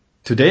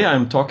Today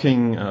I'm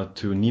talking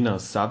to Nina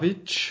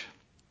Savic.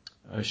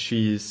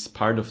 She's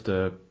part of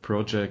the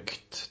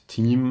project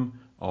team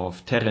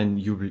of Teren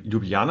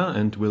Ljubljana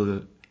and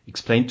will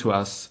explain to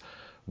us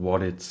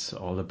what it's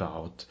all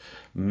about.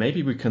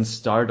 Maybe we can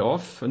start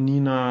off,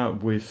 Nina,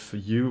 with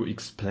you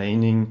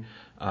explaining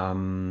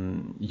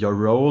your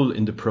role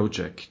in the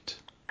project.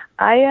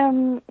 I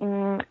am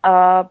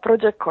a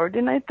project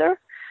coordinator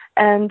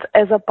and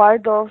as a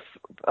part of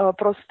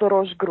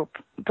Prostorož Group.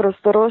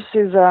 Prostorož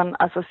is an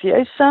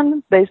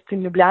association based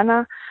in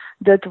Ljubljana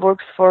that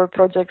works for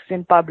projects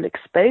in public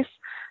space.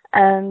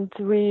 And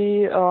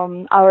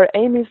our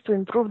aim is to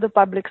improve the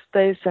public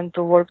space and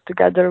to work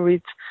together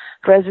with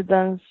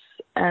residents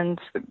and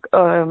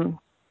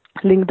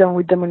link them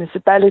with the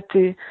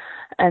municipality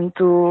and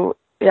to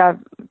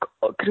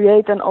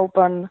create and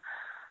open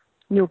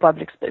new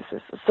public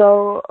spaces.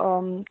 So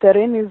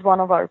Teren is one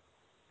of our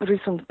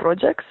recent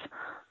projects.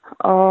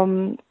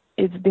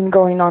 It's been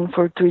going on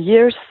for 2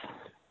 years.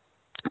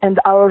 And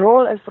our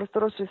role as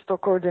Prostorož is to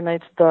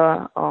coordinate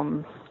the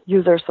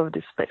users of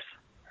this space.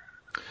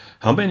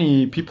 How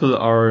many people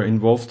are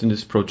involved in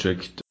this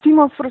project? The team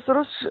of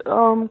Prostorož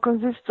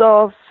consists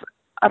of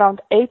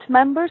around 8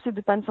 members. It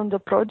depends on the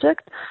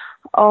project.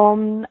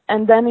 And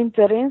then in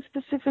Teren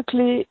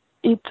specifically,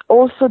 it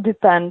also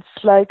depends.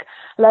 Like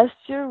last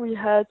year we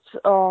had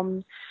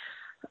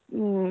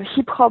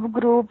hip hop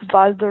group,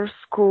 Waldorf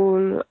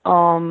school,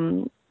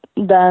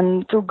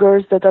 then 2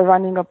 girls that are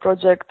running a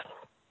project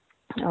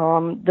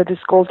that is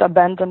called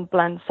Abandoned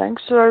Plant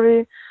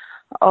Sanctuary,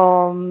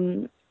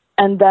 and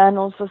then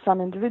also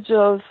some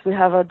individuals. We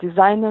have a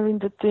designer in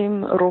the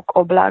team, Rok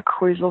Oblak,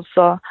 who is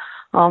also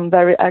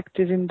very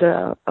active in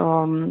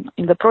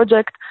the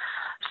project.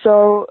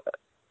 So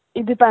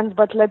it depends,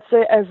 but let's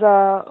say as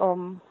a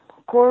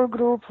core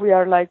group, we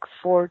are like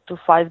 4 to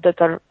 5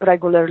 that are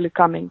regularly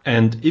coming.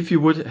 And if you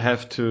would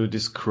have to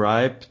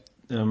describe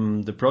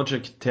the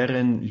project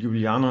Teren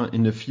Ljubljana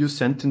in a few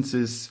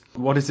sentences,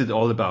 what is it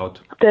all about?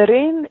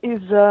 Teren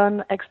is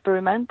an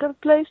experimental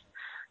place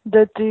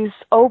that is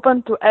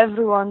open to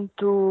everyone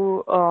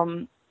to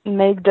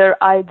make their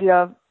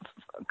idea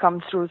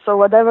come true. So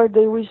whatever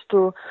they wish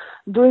to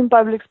do in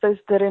public space,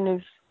 Teren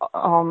is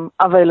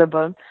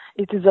available.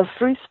 It is a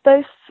free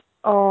space,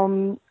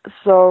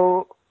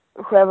 so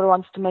whoever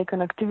wants to make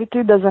an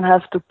activity doesn't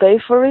have to pay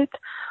for it.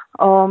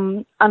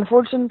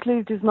 Unfortunately,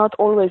 it is not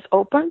always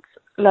open.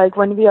 Like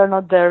when we are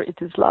not there, it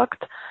is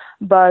locked.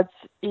 But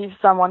if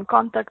someone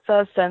contacts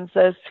us and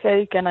says,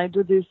 hey, can I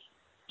do this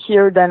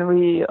here? Then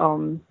we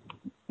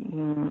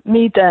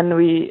meet and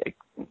we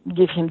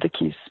give him the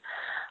keys.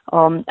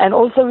 And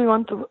also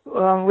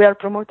we are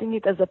promoting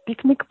it as a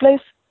picnic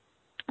place.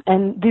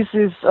 And this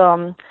is,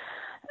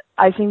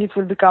 I think it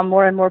will become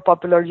more and more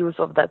popular use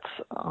of that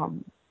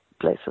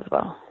place as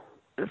well.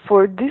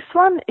 For this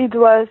one, it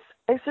was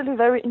actually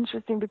very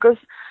interesting because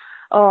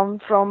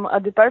from a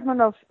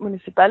department of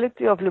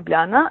municipality of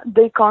Ljubljana,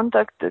 they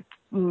contacted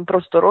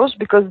Prostorož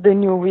because they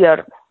knew we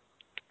are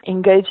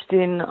engaged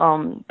in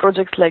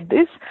projects like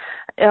this,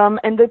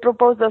 and they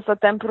proposed us a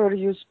temporary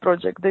use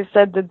project. They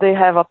said that they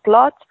have a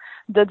plot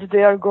that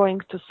they are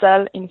going to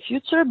sell in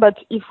future, but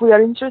if we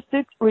are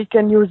interested, we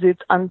can use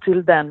it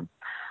until then.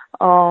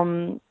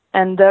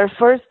 And their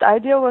first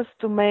idea was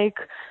to make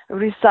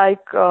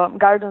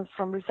gardens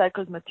from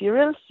recycled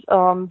materials,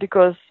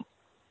 because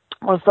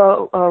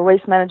also a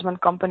waste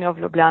management company of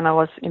Ljubljana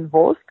was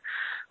involved.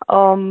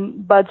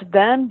 But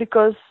then,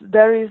 because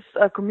there is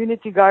a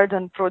community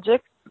garden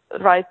project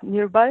right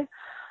nearby,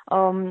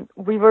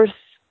 we were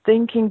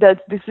thinking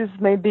that this is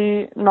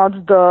maybe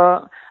not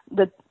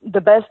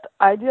the best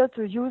idea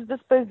to use the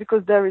space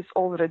because it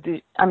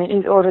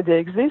already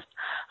exists.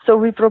 So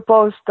we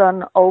proposed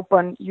an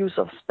open use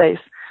of space.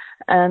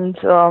 And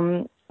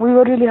we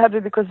were really happy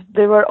because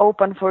they were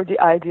open for the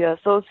idea.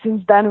 So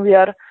since then we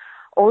are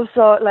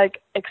also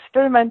like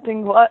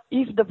experimenting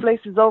if the place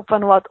is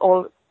open, what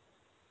all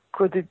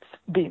could it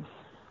be.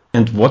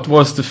 And what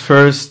was the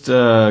first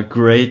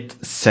great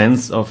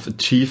sense of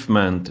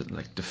achievement,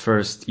 like the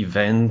first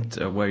event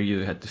where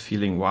you had the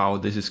feeling, wow,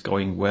 this is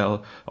going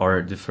well,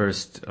 or the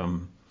first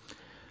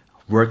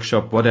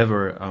workshop,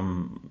 whatever?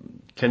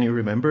 Can you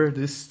remember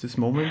this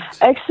moment?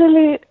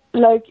 Actually,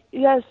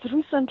 yes,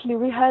 recently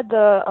we had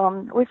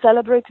we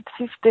celebrated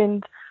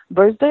 15th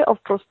birthday of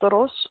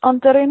Prostorož on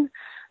Teren.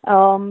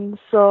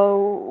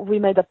 So we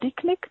made a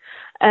picnic,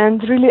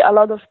 and really a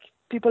lot of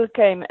people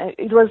came.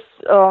 It was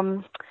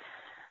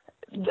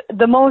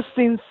the most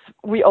since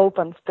we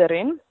opened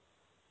Teren.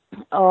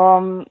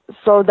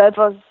 So that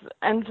was,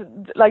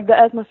 and like the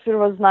atmosphere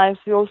was nice.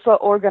 We also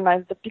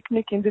organized the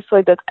picnic in this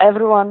way that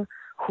everyone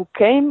who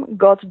came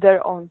got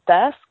their own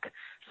task.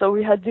 So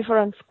we had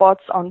different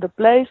spots on the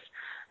place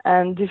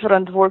and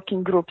different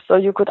working groups. So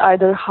you could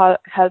either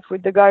help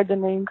with the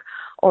gardening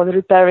or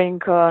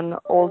repairing an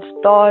old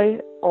toy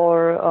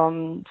or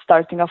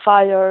starting a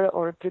fire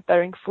or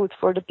preparing food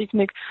for the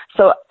picnic.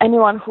 So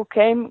anyone who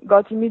came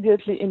got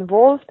immediately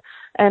involved.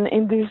 And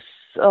in this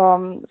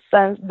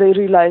sense, they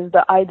realized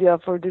the idea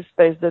for this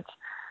space that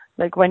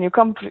like when you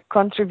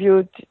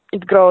contribute,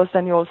 it grows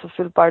and you also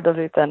feel part of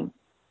it. And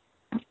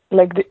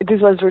like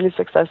this was really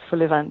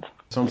successful event.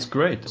 Sounds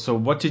great. So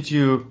what did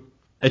you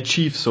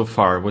achieve so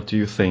far? What do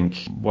you think?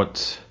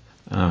 What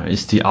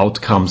is the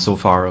outcome so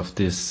far of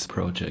this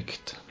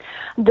project?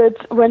 That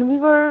when we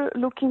were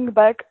looking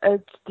back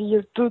at the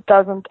year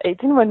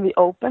 2018, when we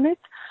opened it,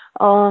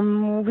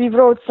 we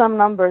wrote some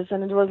numbers,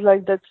 and it was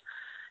like that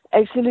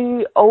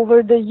actually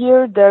over the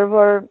year there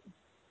were,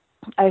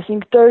 I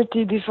think,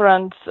 30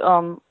 different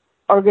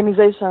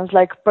organizations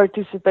like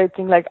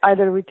participating, like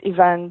either with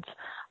events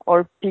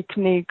or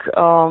picnic,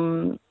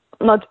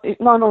 not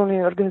only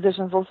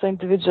organizations, also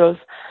individuals.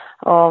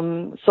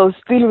 So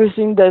still we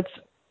think that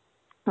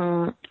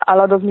a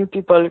lot of new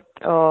people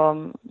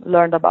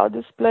learned about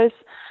this place.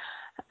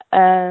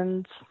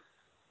 And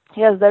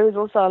yes, there is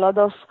also a lot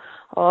of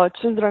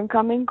children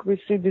coming.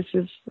 We see this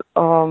is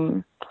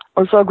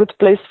also a good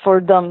place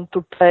for them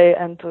to play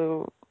and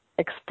to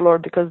explore,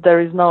 because there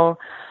is no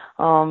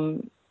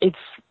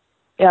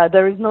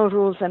there is no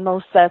rules and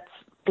no set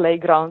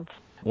playground.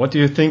 What do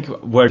you think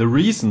were the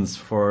reasons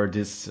for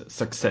this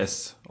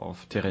success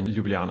of Teren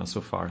Ljubljana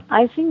so far?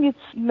 I think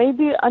it's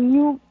maybe a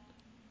new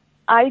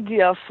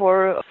idea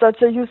for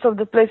such a use of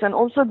the place, and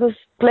also this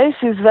place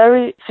is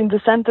in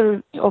the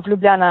center of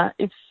Ljubljana.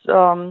 It's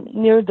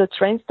near the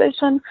train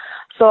station,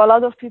 so a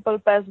lot of people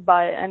pass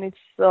by, and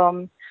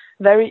it's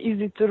very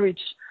easy to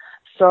reach.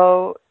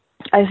 So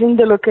I think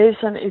the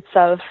location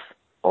itself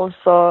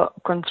also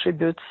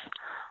contributes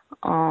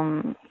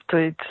to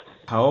it.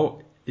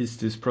 How is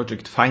this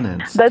project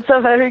financed? That's a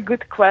very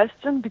good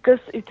question, because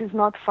it is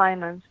not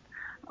financed.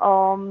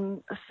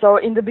 So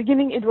in the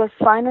beginning it was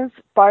financed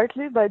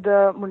partly by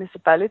the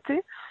municipality.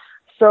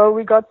 So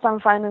we got some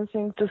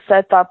financing to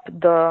set up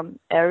the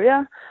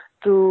area,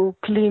 to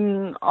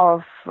clean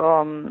off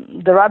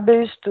the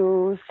rubbish,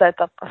 to set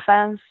up a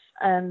fence,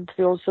 and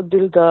we also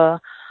built a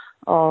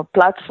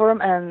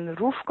platform and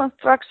roof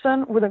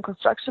construction, wooden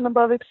construction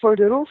above it for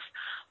the roof.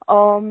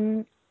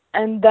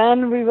 And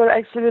then we were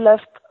actually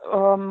left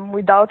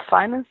without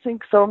financing,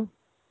 so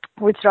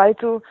we tried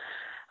to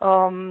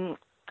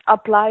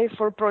apply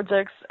for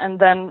projects and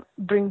then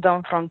bring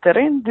them from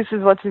Teren. This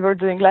is what we were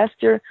doing last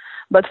year,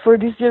 but for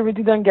this year we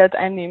didn't get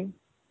any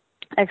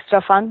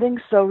extra funding,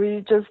 so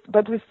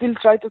but we still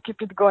try to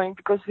keep it going,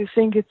 because we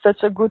think it's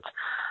such a good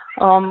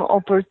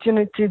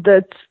opportunity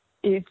that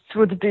it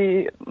would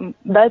be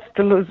bad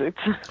to lose it.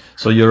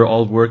 So you're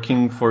all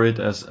working for it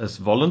as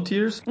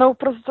volunteers? No,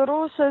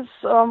 Prostoru says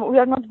we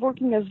are not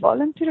working as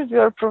volunteers. We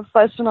are a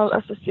professional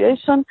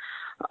association.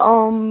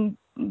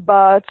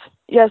 But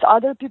yes,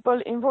 other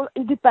people involved,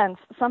 it depends.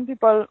 Some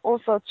people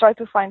also try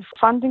to find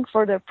funding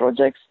for their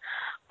projects,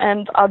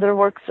 and other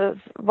works as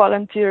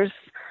volunteers.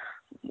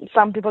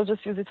 Some people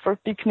just use it for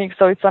picnics,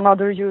 so it's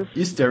another use.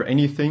 Is there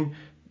anything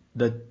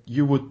that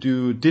you would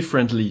do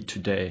differently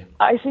today?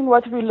 I think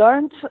what we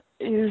learned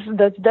is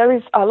that there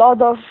is a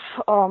lot of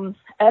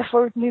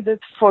effort needed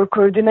for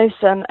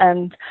coordination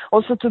and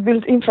also to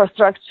build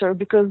infrastructure,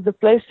 because the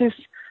place is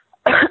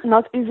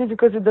not easy,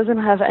 because it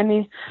doesn't have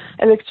any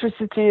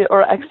electricity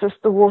or access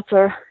to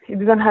water. It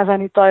doesn't have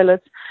any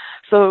toilets.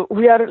 So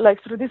we are,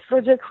 like, through this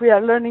project, we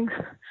are learning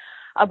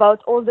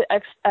about all the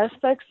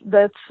aspects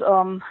that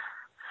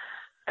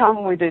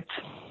come with it.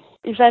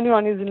 If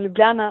anyone is in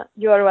Ljubljana,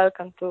 you are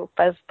welcome to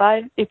pass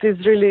by. It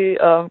is really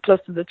close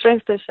to the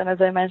train station,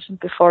 as I mentioned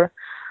before.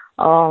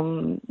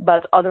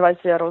 But otherwise,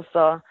 we are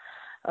also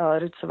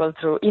reachable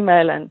through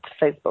email and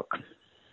Facebook.